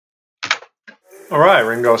Alright,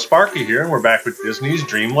 Ringo Sparky here, and we're back with Disney's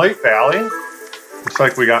Dreamlight Valley. Looks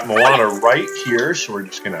like we got Moana right here, so we're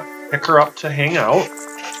just gonna pick her up to hang out.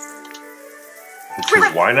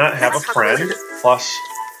 Because why not have a friend? Plus,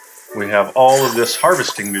 we have all of this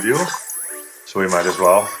harvesting to do, so we might as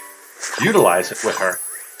well utilize it with her.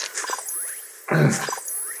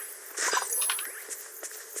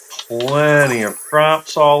 Plenty of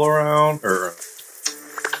crops all around, or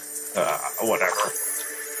whatever.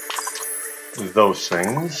 Those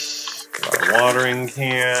things. Got a watering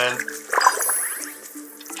can.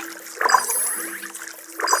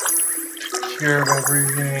 Take care of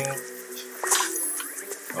everything.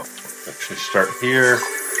 Oh, let's actually start here.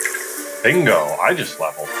 Bingo! I just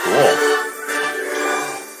leveled. Cool.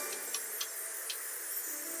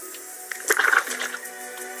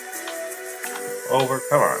 Over.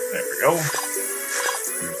 Come on. There we go.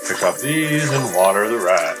 Pick up these and water the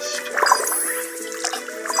rest.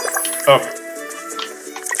 Okay.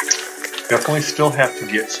 Definitely still have to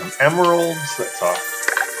get some emeralds. That's a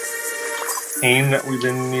pain that we've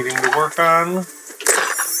been needing to work on.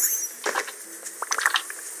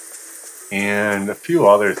 And a few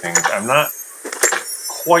other things. I'm not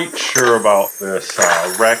quite sure about this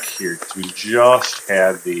wreck here, because we just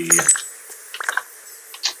had the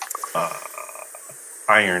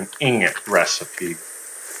iron ingot recipe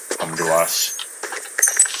come to us.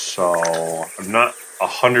 So I'm not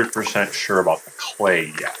 100% sure about the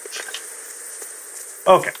clay yet.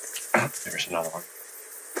 Okay, there's another one.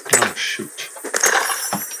 Oh, shoot.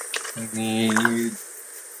 I need...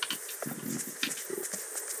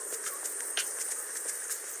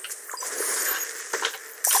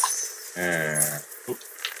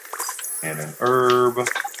 And an herb,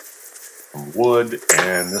 some wood,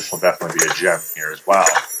 and this will definitely be a gem here as well.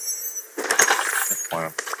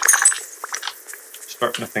 I'm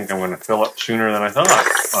starting to think I'm going to fill up sooner than I thought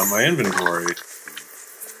on my inventory.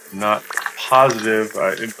 I'm not positive.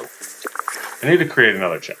 I need to create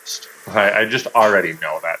another chest. I just already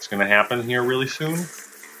know that's going to happen here really soon.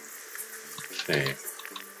 Let's see.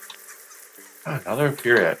 Another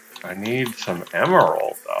period. I need some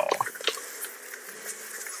emerald though.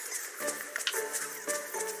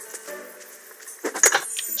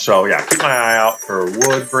 So yeah, keep my eye out for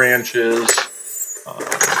wood branches.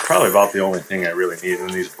 Probably about the only thing I really need in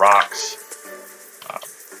these rocks.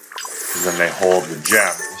 Because then they hold the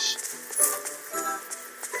gems.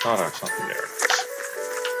 Thought I have something there.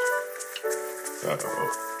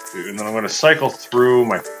 And then I'm going to cycle through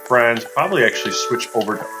my friends. Probably actually switch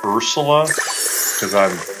over to Ursula. Because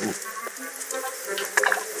I'm...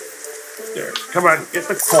 There. Come on, get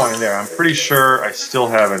the coin there. I'm pretty sure I still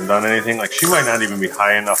haven't done anything. Like, she might not even be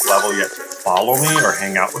high enough level yet to follow me or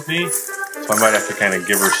hang out with me. So I might have to kind of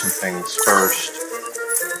give her some things first.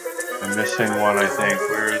 I'm missing one, I think.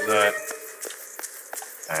 Where is that?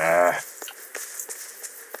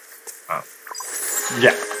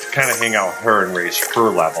 Yeah, to kind of hang out with her and raise her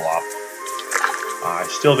level up. I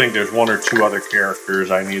still think there's one or two other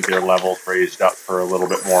characters I need their levels raised up for a little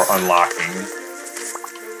bit more unlocking.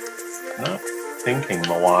 Not thinking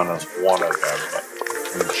Moana's one of them, but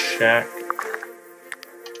I'm gonna check.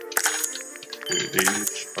 Do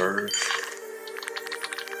these first.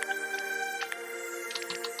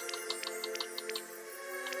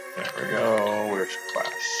 There we go. Where's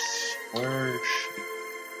quests? Where's she?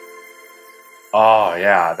 Oh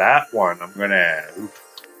yeah, that one. I'm gonna.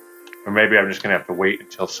 Or maybe I'm just gonna have to wait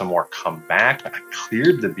until some more come back. But I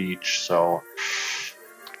cleared the beach, so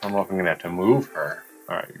I don't know if I'm gonna have to move her.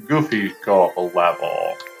 All right, Goofy, go up a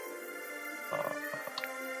level.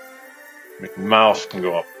 Mickey Mouse can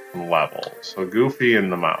go up some levels. So Goofy and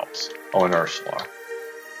the mouse. Oh, and Ursula,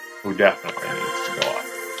 who definitely needs to go up.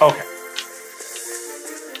 Okay.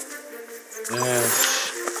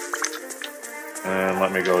 Yes. And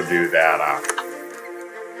let me go do that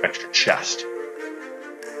extra chest.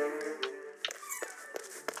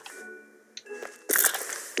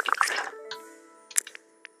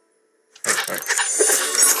 Perfect.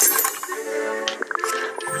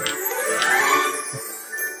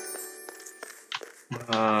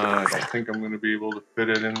 I don't think I'm going to be able to fit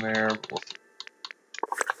it in there, but we'll see.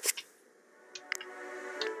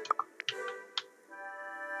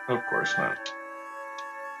 Of course not.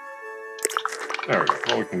 There we go.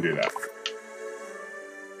 Well, we can do that.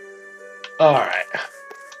 Alright.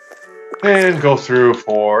 And go through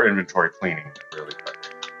for inventory cleaning really quick.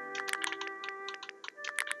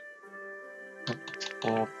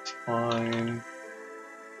 Oh, it's fine.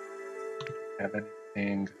 Have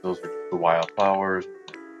anything? Those are the wildflowers.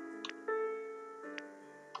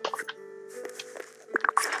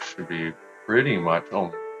 Should be pretty much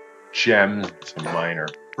only gems and some minor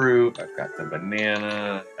fruit. I've got the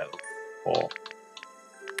banana. That looks cool.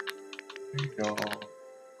 There you go.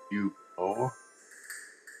 You go.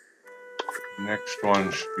 Next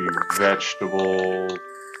one should be vegetables,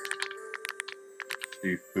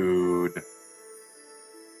 seafood.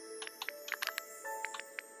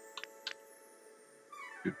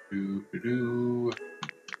 Do.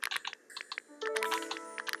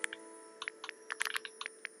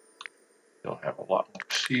 Still have a lot more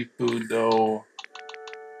seafood though.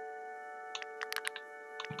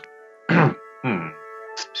 For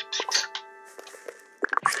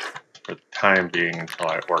the time being, until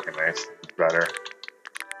I organize things better.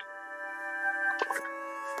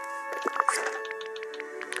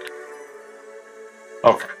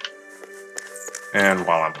 Okay. And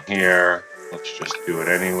while I'm here, let's just do it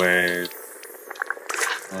anyways.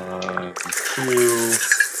 1, 2.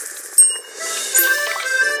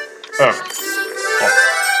 Okay. Oh.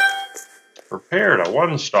 Prepared a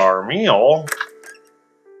 1-star meal.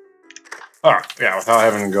 Alright, yeah, without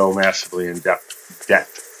having to go massively in depth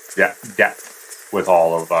with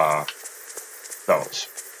all of those.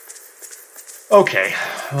 Okay.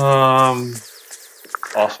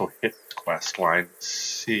 Also hit the quest line.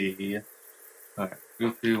 See. Alright,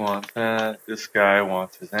 Goofy wants that. This guy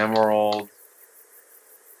wants his emerald.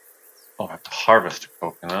 Oh, I have to harvest a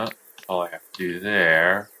coconut. That's all I have to do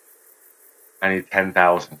there. I need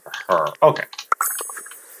 10,000 for her. Okay.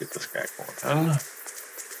 Get this guy going then.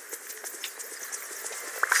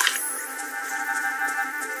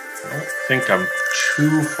 I don't think I'm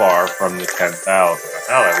too far from the 10,000. I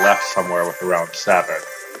thought I left somewhere with around 7.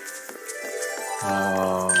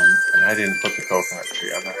 And I didn't put the coconut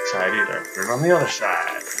tree on that side either. I put it on the other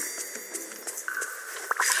side.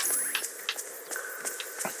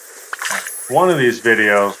 One of these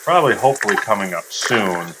videos, probably hopefully coming up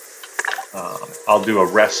soon, I'll do a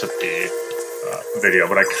recipe video,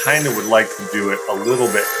 but I kind of would like to do it a little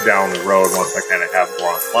bit down the road once I kind of have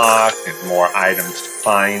more unlocked and more items to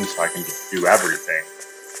find, so I can just do everything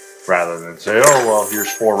rather than say, oh well,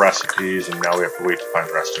 here's 4 recipes and now we have to wait to find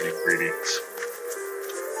the rest of the ingredients.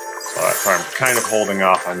 So that's why I'm kind of holding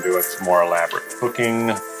off on doing some more elaborate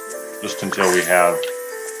cooking just until we have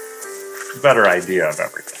a better idea of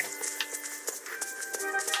everything.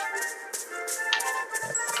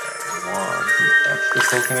 That's the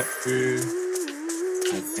coconut tree.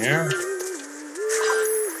 In here.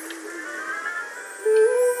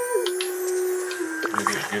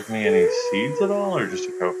 Did it give me any seeds at all, or just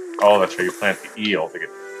a coconut? Oh, that's right, you plant the eel to get.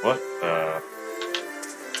 What the?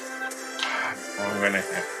 I'm gonna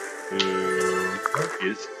have to. Where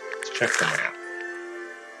is? Let's check the map.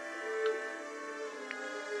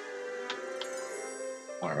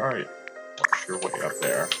 Where are you? What's your way up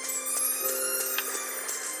there?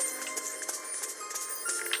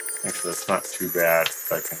 Actually, that's not too bad.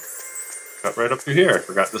 I can cut right up through here. I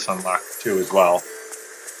forgot this unlocked too as well.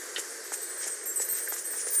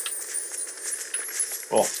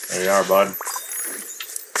 Cool. There you are, bud.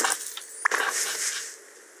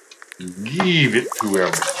 Give it to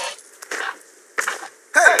him.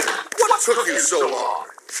 Hey, what took you so long?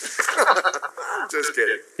 Just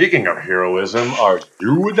kidding. Speaking of heroism, are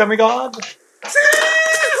you a demigod?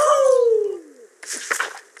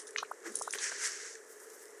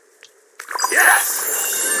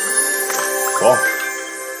 Cool.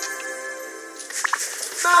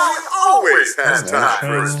 Now he always has time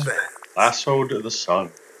for his bed. Lassoed the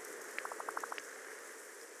sun.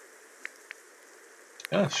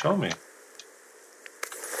 Yeah, show me.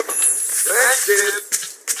 Thanks, kid.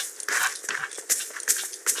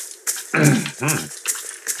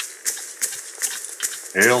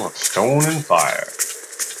 Hail of stone and fire.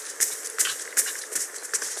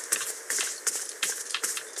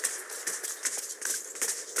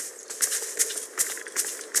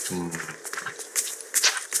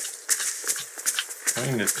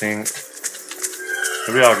 Trying to think.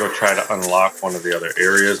 Maybe I'll go try to unlock one of the other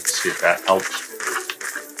areas and see if that helps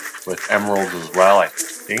with emeralds as well. I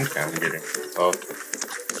think I'm getting close.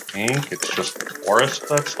 I think it's just the forest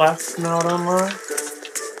that's left now to unlock. Of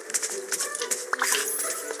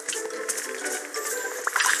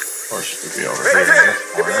course, should be over here in this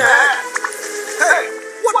corner. Hey,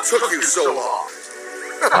 what took you so long?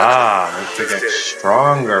 Ah, let's get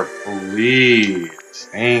stronger, please.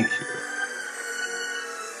 Thank you.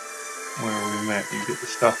 Where are we at? You get the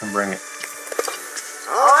stuff and bring it.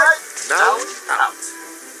 Alright, now it's out.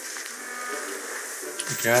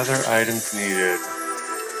 Gather items needed.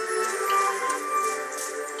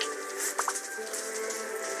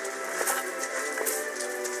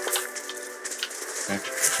 I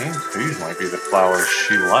think these might be the flowers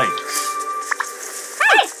she likes.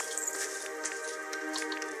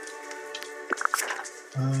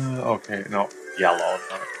 Okay, no, yellow.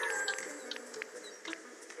 No.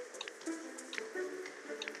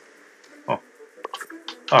 Oh.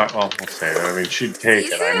 Alright, well, we'll save it. I mean, she'd take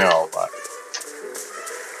it, I know, but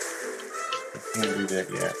I can't do that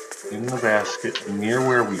yet. In the basket, near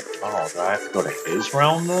where we... Oh, do I have to go to his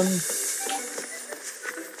round then?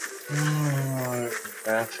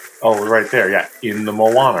 Oh, right there, yeah. In the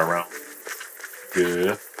Moana round.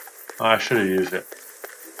 Good. Oh, I should have used it.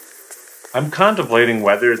 I'm contemplating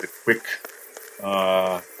whether the quick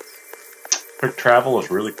travel is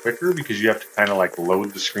really quicker because you have to kind of like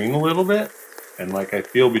load the screen a little bit. And like I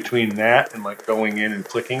feel between that and like going in and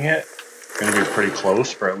clicking it, it's going to be pretty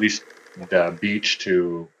close for at least the beach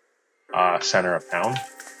to center of town.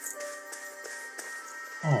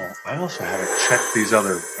 Oh, I also haven't checked these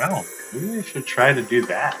other rounds. Maybe I should try to do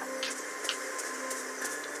that.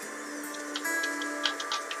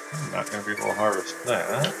 I'm not going to be able to harvest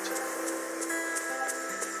that.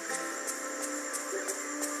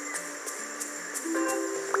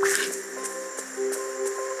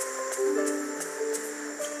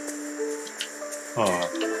 Oh.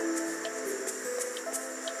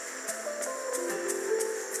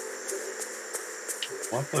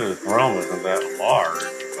 Luckily this realm isn't that large,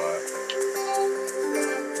 but...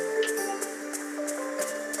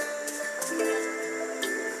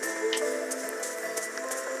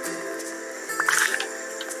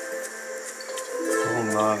 I'm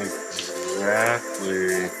not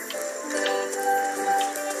exactly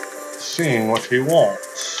seeing what he wants.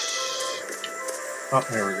 Oh,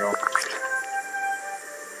 here we go.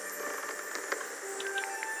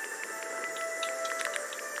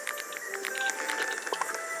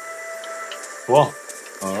 Cool.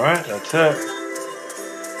 Alright, that's it.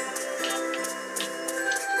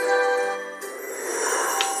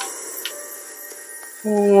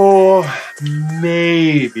 Oh,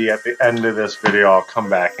 maybe at the end of this video I'll come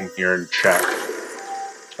back in here and check.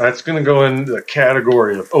 That's going to go in the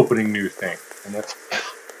category of opening new thing. And that's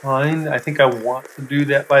fine. I think I want to do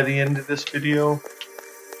that by the end of this video.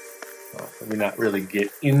 Maybe not really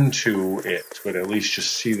get into it, but at least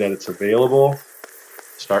just see that it's available.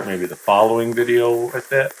 Start maybe the following video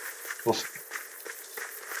with it. We'll see.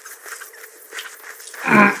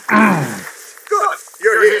 Good.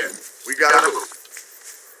 You're here. We gotta move.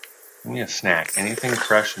 Give me a snack. Anything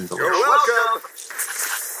fresh and delicious. You're welcome.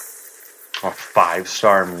 A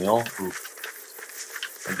 5-star meal. Ooh.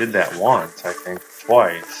 I did that once, I think.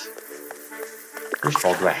 Twice. First of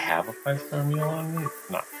all, do I have a 5-star meal on me?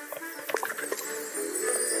 No.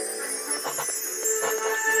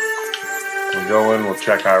 We'll go in, we'll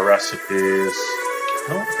check our recipes. I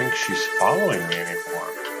don't think she's following me anymore.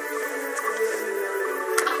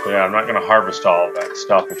 So yeah, I'm not going to harvest all of that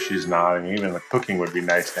stuff if she's not. And even the cooking would be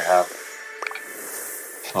nice to have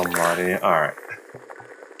somebody. Alright.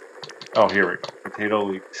 Oh, here we go. Potato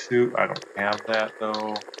leek soup. I don't have that,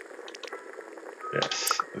 though.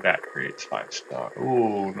 Yes, that creates 5-star.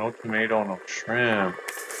 Ooh, no tomato, no shrimp.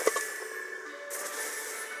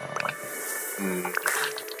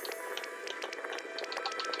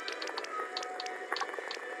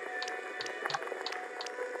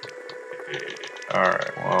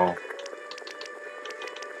 Alright, well.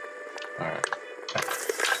 Alright.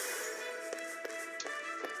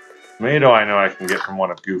 Tomato I know I can get from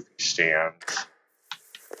one of Goofy's stands.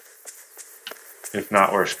 If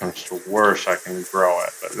not worse comes to worse, I can grow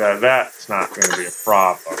it. But that's not going to be a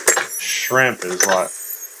problem. Shrimp is what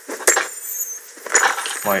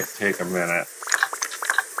might take a minute.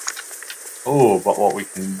 Oh, but what we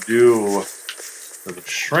can do for the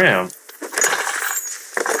shrimp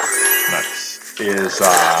next is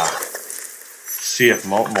see if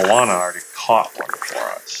Moana already caught one for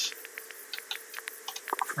us.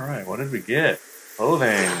 Alright, what did we get?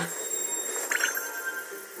 Clothing.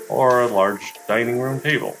 Or a large dining room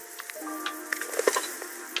table.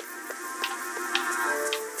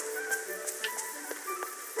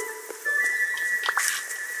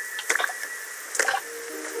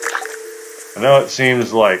 I know it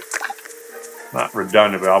seems like not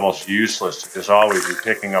redundant, but almost useless to just always be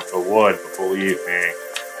picking up the wood, but believe me,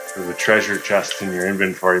 there's a treasure chest in your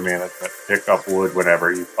inventory management. Pick up wood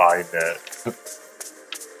whenever you find it.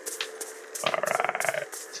 Alright,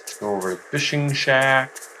 let's go over to the fishing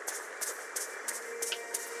shack.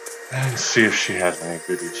 And see if she has any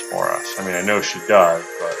goodies for us. I mean, I know she does,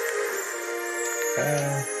 but...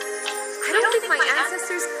 I don't think my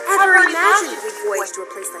ancestors ever imagined we'd voyage to a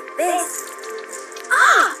place like this.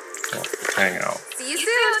 Ah! Well, let's hang out. See you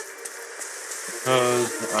soon!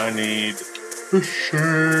 Because I need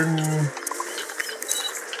fishing.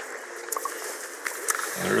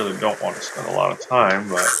 I really don't want to spend a lot of time,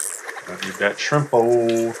 but I need that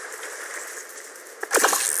shrimpo.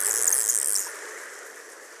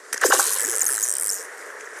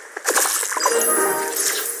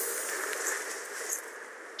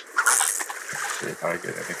 See if I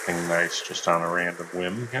get anything nice just on a random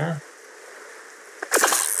whim here.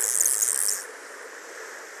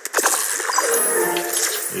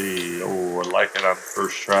 Hey, oh, I like it on the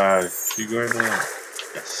first try. You going to?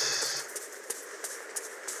 Yes.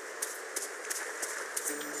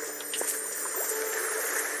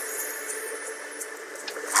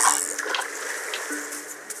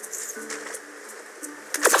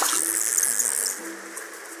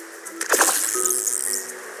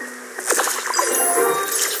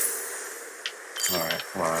 Alright,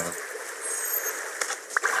 come on.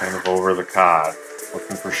 Kind of over the cod.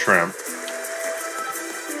 Looking for shrimp.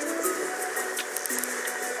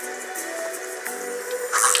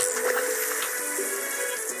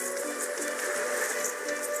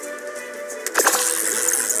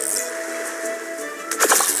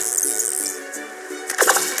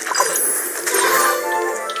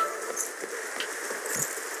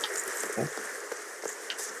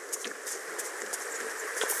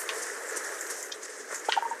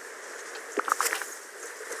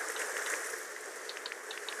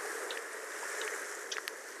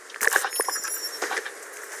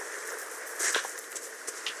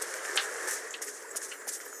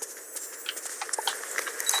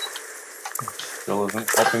 Still isn't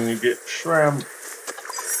helping you get shrimp.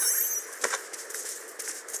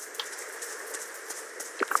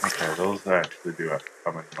 Okay, those actually do have to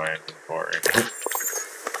come into my inventory.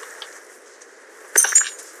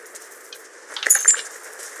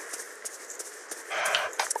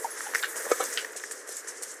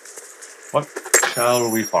 What shall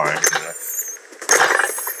we find here?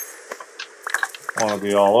 I want to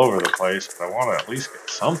be all over the place, but I want to at least get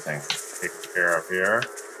something taken care of here.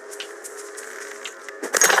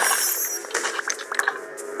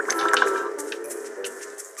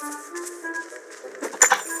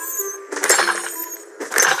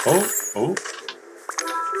 Oh.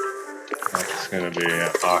 That's going to be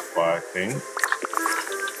an aqua, I think.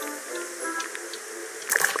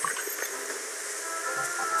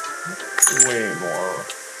 Way more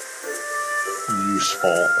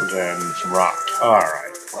useful than some rock.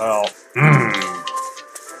 Alright, well,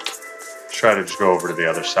 try to just go over to the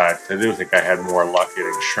other side. I do think I had more luck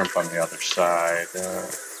getting shrimp on the other side.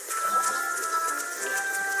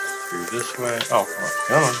 Do this way. Oh,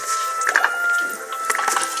 come on.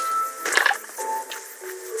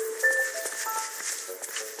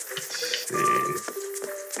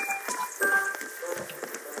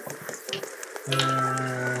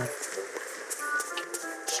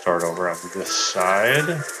 Start over on this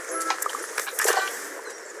side.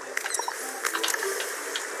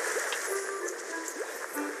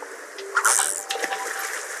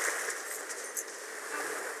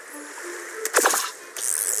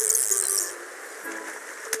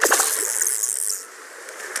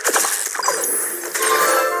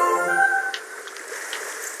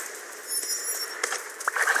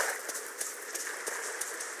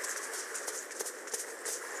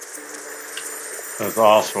 There's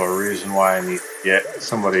also a reason why I need to get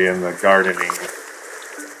somebody in the gardening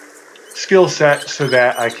skill set so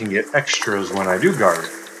that I can get extras when I do garden.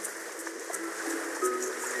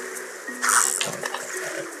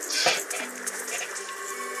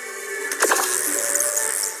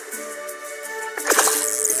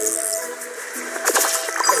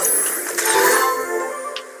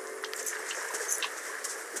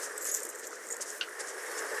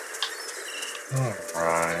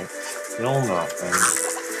 Alright, still nothing.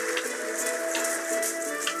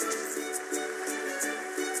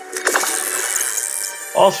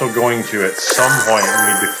 Also going to, at some point,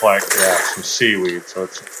 need to collect some seaweed, so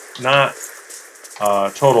it's not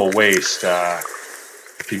total waste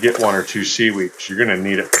if you get 1 or 2 seaweed, because you're going to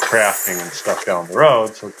need it for crafting and stuff down the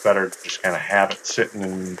road, so it's better to just kind of have it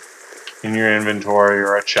sitting in your inventory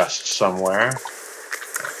or a chest somewhere.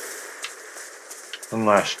 One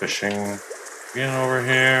last fishing. Again over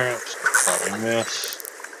here, let's probably miss.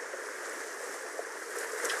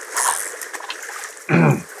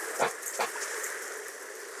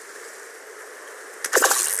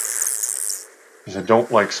 Because I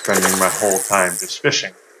don't like spending my whole time just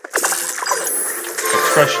fishing.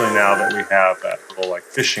 Especially now that we have that little like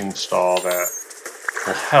fishing stall that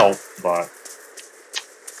will help, but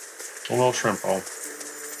a little shrimpo.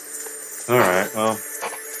 Alright, well,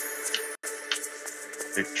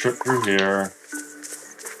 take a trip through here.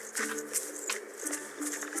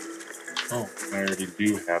 Oh, I already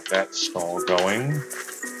do have that stall going.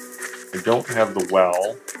 I don't have the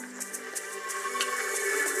well.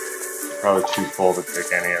 Probably too full to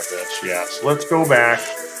take any of this. Yeah, so let's go back.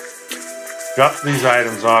 Drop these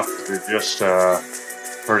items off because they're just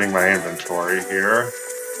hurting my inventory here.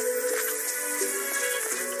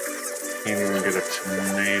 Can't even get a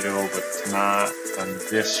tomato, but it's not on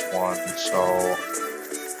this one, so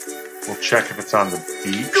we'll check if it's on the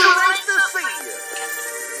beach.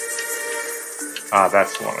 Ah,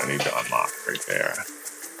 that's the one I need to unlock right there.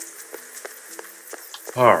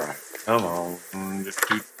 Alright, come on.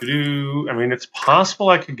 I mean, it's possible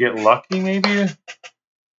I could get lucky, maybe?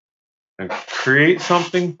 And create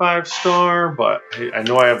something 5-star, but I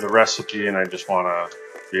know I have the recipe and I just want to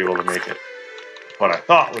be able to make it what I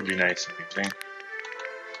thought would be nice and easy.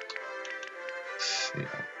 Let's see,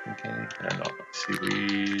 I know,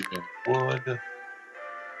 seaweed and wood.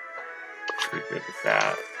 Pretty good with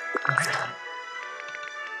that.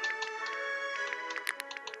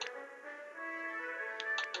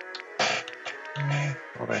 I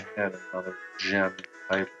thought I had another gem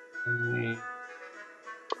type thingy.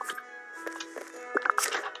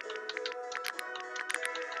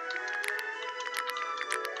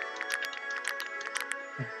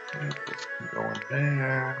 This can go in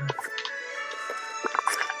there.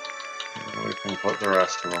 And we can put the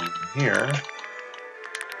rest of them in here.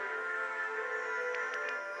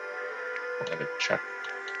 Let it check.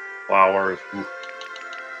 Flowers. Ooh.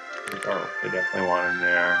 They definitely want in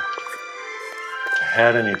there. If I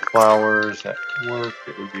had any flowers that work,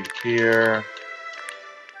 it would be here.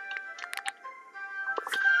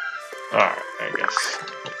 Alright, I guess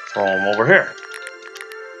we'll throw them over here.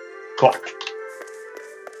 Cool.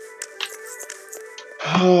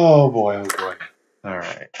 Oh boy, oh boy.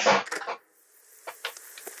 Alright.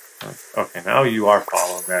 Okay, now you are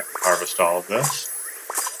following me. I can harvest all of this.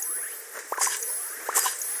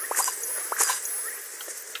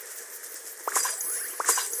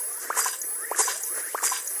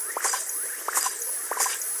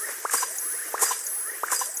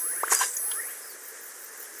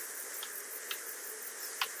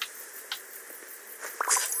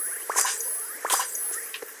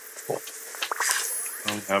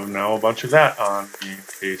 I have now a bunch of that on me in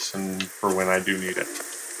case and for when I do need it.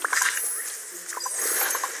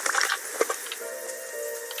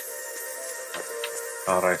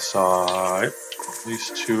 Thought I saw at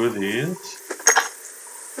least 2 of these.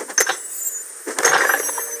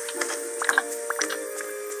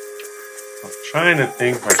 I'm trying to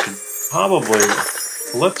think I should probably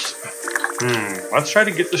let's try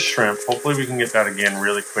to get the shrimp. Hopefully we can get that again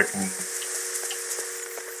really quick and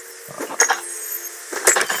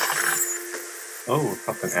oh,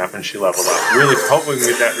 something happened. She leveled up. Really, hopefully we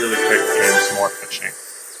can get that really quick and some more fishing.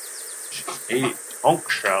 She ate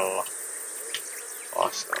conch shell.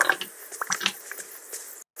 Awesome.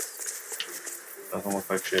 Doesn't look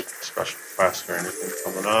like she had a special quest or anything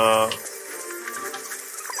coming up.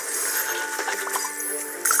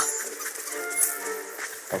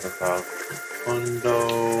 Hundo.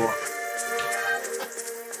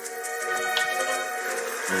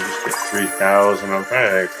 And just get 3,000. I'm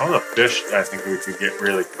trying to some of the fish I think we could get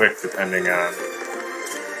really quick depending on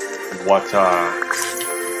what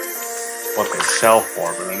they sell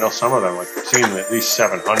for. But I know some of them, like I've seen at least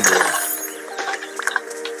 700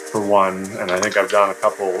 for one, and I think I've done a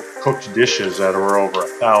couple cooked dishes that were over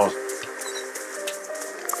 1,000.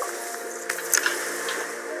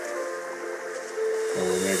 So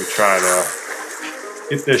we'll maybe try to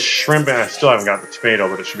get this shrimp, and I still haven't got the tomato,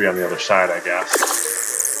 but it should be on the other side, I guess.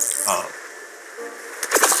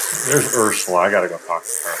 There's Ursula. I gotta go talk to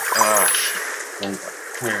her. Ah, shit.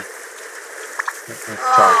 Come here.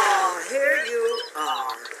 Oh, here you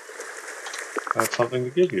are. I have something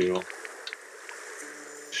to give you.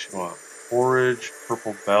 She wants porridge,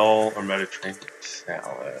 purple bell, or Mediterranean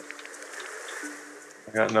salad.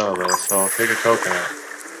 I got none of those, so take a coconut.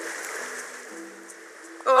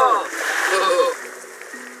 Oh.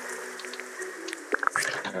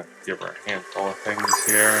 I'm gonna give her a handful of things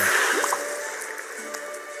here.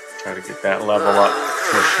 Try to get that level up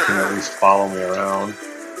so she can at least follow me around.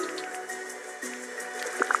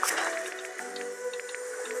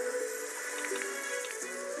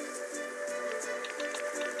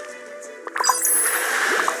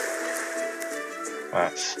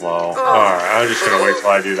 That's slow. Alright, I'm just gonna wait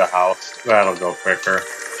till I do the house. That'll go quicker.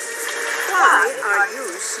 Why are you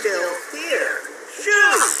still here?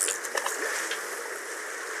 Shoot!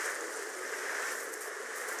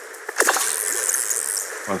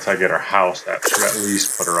 Once I get her house, that should at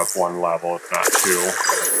least put her up 1 level, if not 2.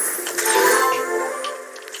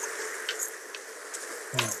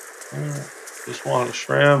 Just want a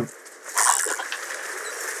shrimp.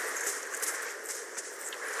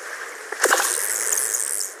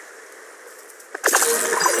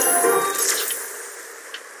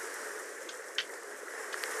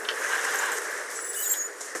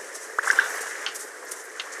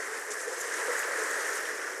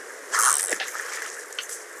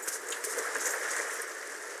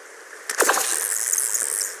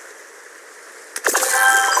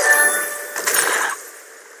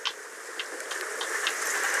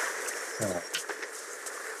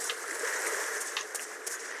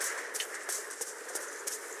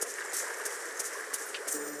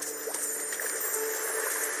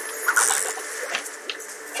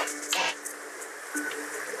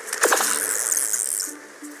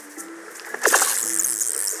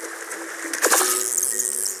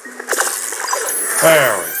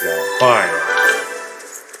 There we go. Fine.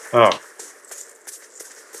 Oh.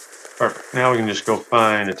 Perfect. Now we can just go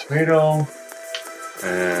find a tomato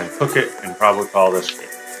and cook it and probably call this good.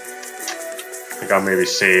 I think I'll maybe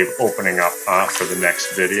save opening up for the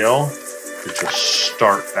next video to just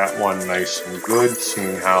start that one nice and good,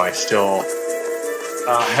 seeing how I still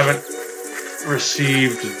haven't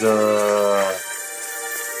received the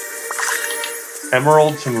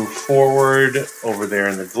emerald to move forward over there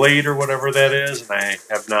in the glade or whatever that is, and I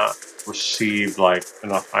have not received like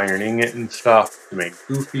enough iron ingot and stuff to make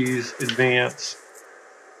Goofy's advance.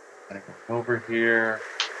 I go over here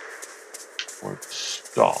for the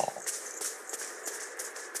stall.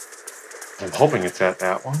 I'm hoping it's at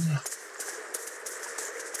that one.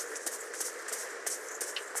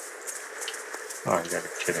 Oh, you gotta be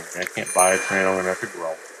kidding me. I can't buy a tomato, I'm gonna have to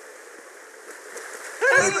grow.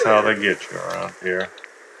 That's how they get you around here.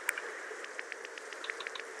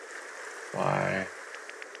 Why?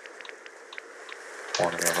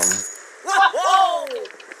 20 of them. Whoa!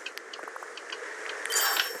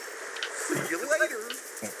 See you later.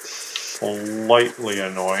 That's slightly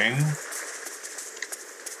annoying.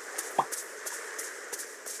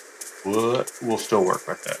 But we'll still work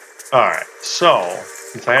with it. Alright, so,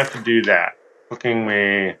 since I have to do that, cooking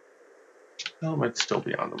me... Well, it might still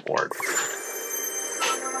be on the board.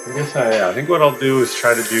 I guess I think what I'll do is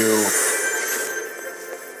try to do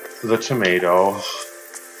the tomato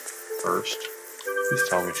first. Please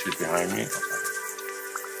tell me she's behind me.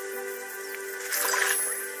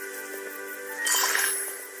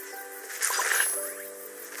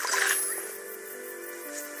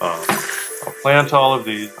 Okay. I'll plant all of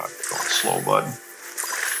these. I'm going slow, bud.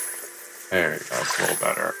 There you go. That's a little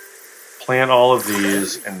better. Plant all of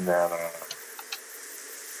these, and then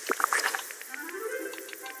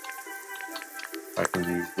I can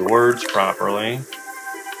use the words properly.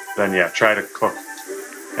 Then yeah, try to cook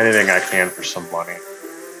anything I can for some money.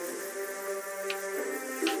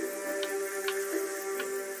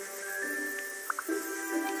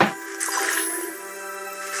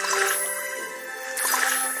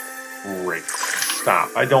 Great.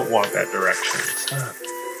 Stop. I don't want that direction. Stop.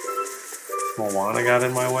 Moana got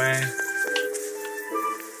in my way.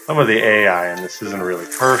 Some of the AI in this isn't really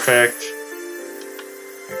perfect.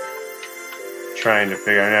 Trying to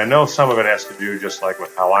figure out. I know some of it has to do just like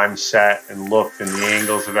with how I'm set and look and the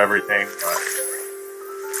angles of everything, but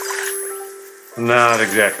I'm not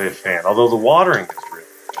exactly a fan. Although the watering is really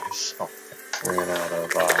nice. Oh, ran out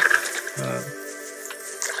of.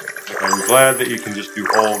 I'm glad that you can just do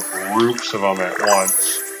whole groups of them at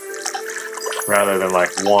once, rather than like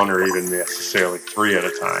one or even necessarily 3 at a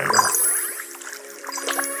time.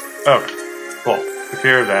 Okay, cool. Take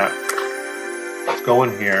care of that. Let's go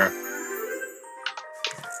in here.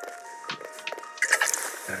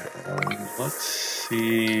 And let's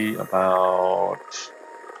see about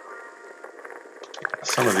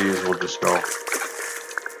some of these. We'll just go.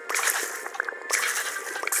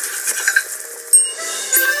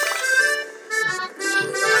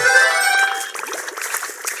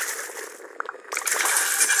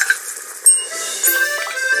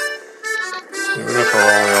 Even if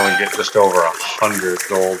I'll only get just over 100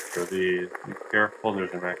 gold for these. Be careful,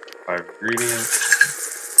 there's an extra 5 ingredients.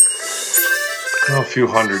 Oh, a few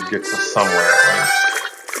hundred gets us somewhere at least.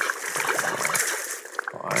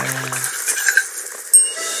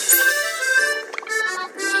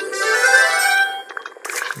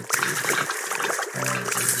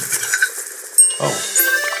 Oh.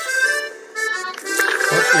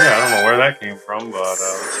 Well, yeah, I don't know where that came from, but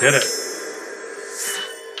let's hit it.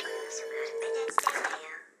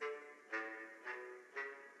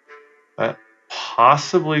 That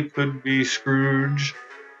possibly could be Scrooge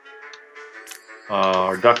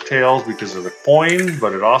or DuckTales because of the coin,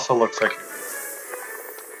 but it also looks like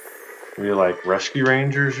maybe like Rescue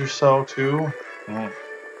Rangers or so too. Okay,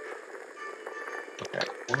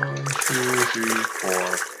 1, 2, 3, 4,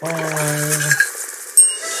 5.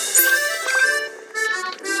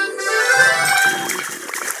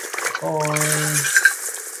 1, 2,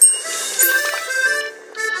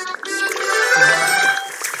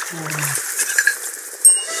 3, 4.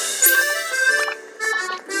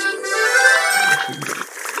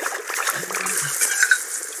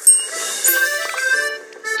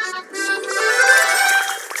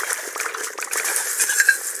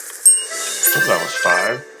 That was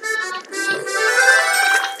 5.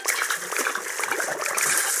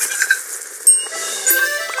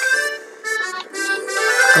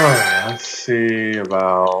 Alright, let's see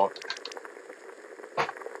about...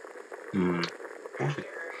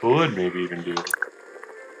 Could maybe even do...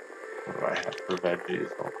 What do I have for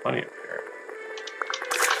veggies? Oh, plenty of carrots.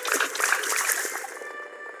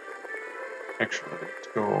 Actually, let's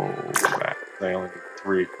go back. I only need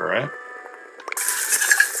 3 for it.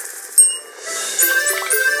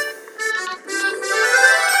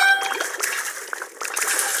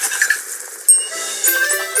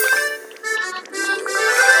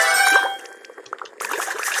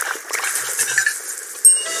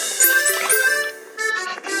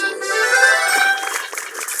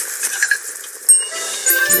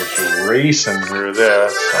 Just racing through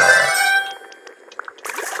this.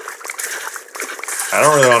 I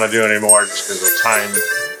don't really want to do any more just because of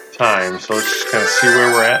time. So let's just kind of see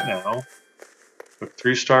where we're at now. With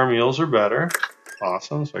 3-star meals or better.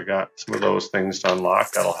 Awesome. So I got some of those things to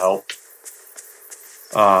unlock. That'll help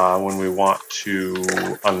when we want to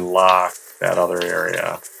unlock that other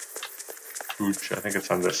area. Which I think it's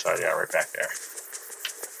on this side. Yeah, right back there.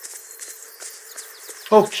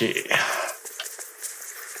 Okay.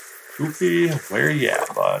 Goofy, where you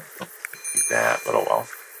at, bud? Don't do that, but oh well.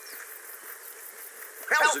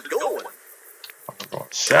 How's it going? I'm going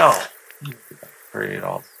to sell. Trade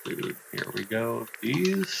all the food. Here we go.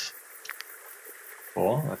 These.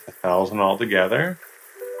 Cool. That's 1,000 altogether.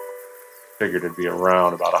 Figured it'd be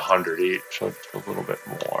around about 100 each, so just a little bit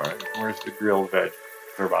more. And where's the grilled veg?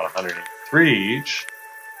 They're about 103 each.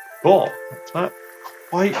 Cool. That's not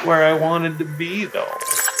quite where I wanted to be, though.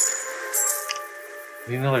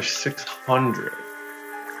 Need another 600.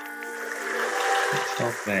 Let's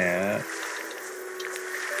sell that.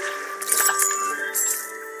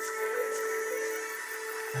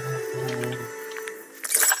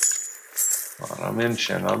 I'm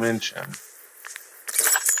inching.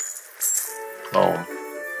 Boom.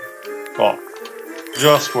 Cool.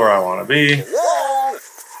 Just where I want to be.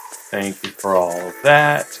 Thank you for all of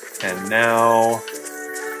that. And now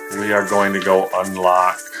we are going to go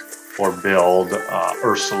unlock or build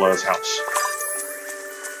Ursula's house.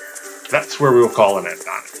 That's where we will call an end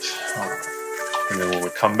on it. And then when we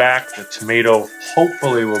come back, the tomato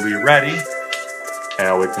hopefully will be ready.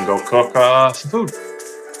 And we can go cook some food.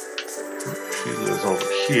 She lives over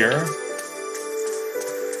here.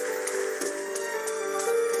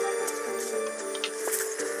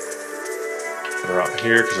 Put her up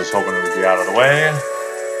here because I was hoping it would be out of the way.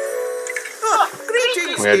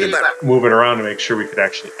 We had to move it around to make sure we could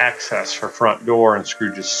actually access her front door and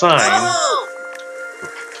Scrooge's sign.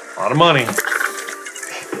 A lot of money.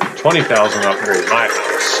 20,000 upgrade my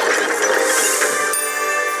house.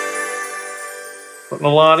 Putting a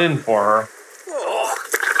lot in for her.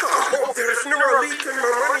 There's no leak in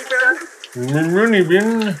my money bin. Rooney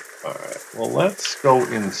bin. Alright, well, let's go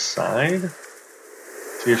inside.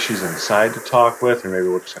 See if she's inside to talk with, or maybe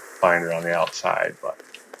we'll just have to find her on the outside, but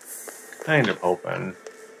kind of hoping.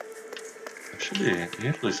 There should be,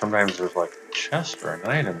 usually sometimes there's like a chest or an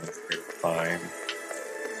item that we can find.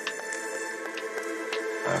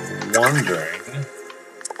 I'm wondering.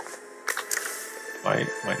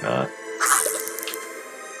 Might not.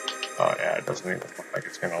 Oh yeah, it doesn't even look like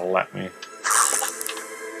it's gonna let me.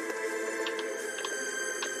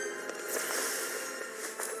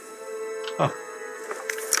 Huh.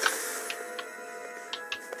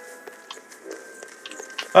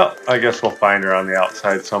 Well, I guess we'll find her on the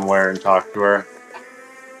outside somewhere and talk to her.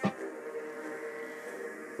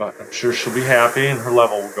 But I'm sure she'll be happy and her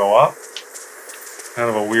level will go up. Kind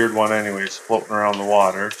of a weird one anyways, floating around the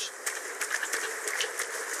waters.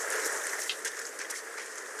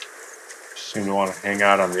 Seem to want to hang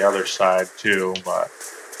out on the other side too, but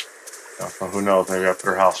who knows, maybe I put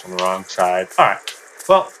her house on the wrong side. Alright,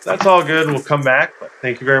 well, that's all good. We'll come back, but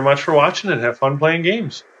thank you very much for watching and have fun playing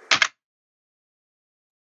games.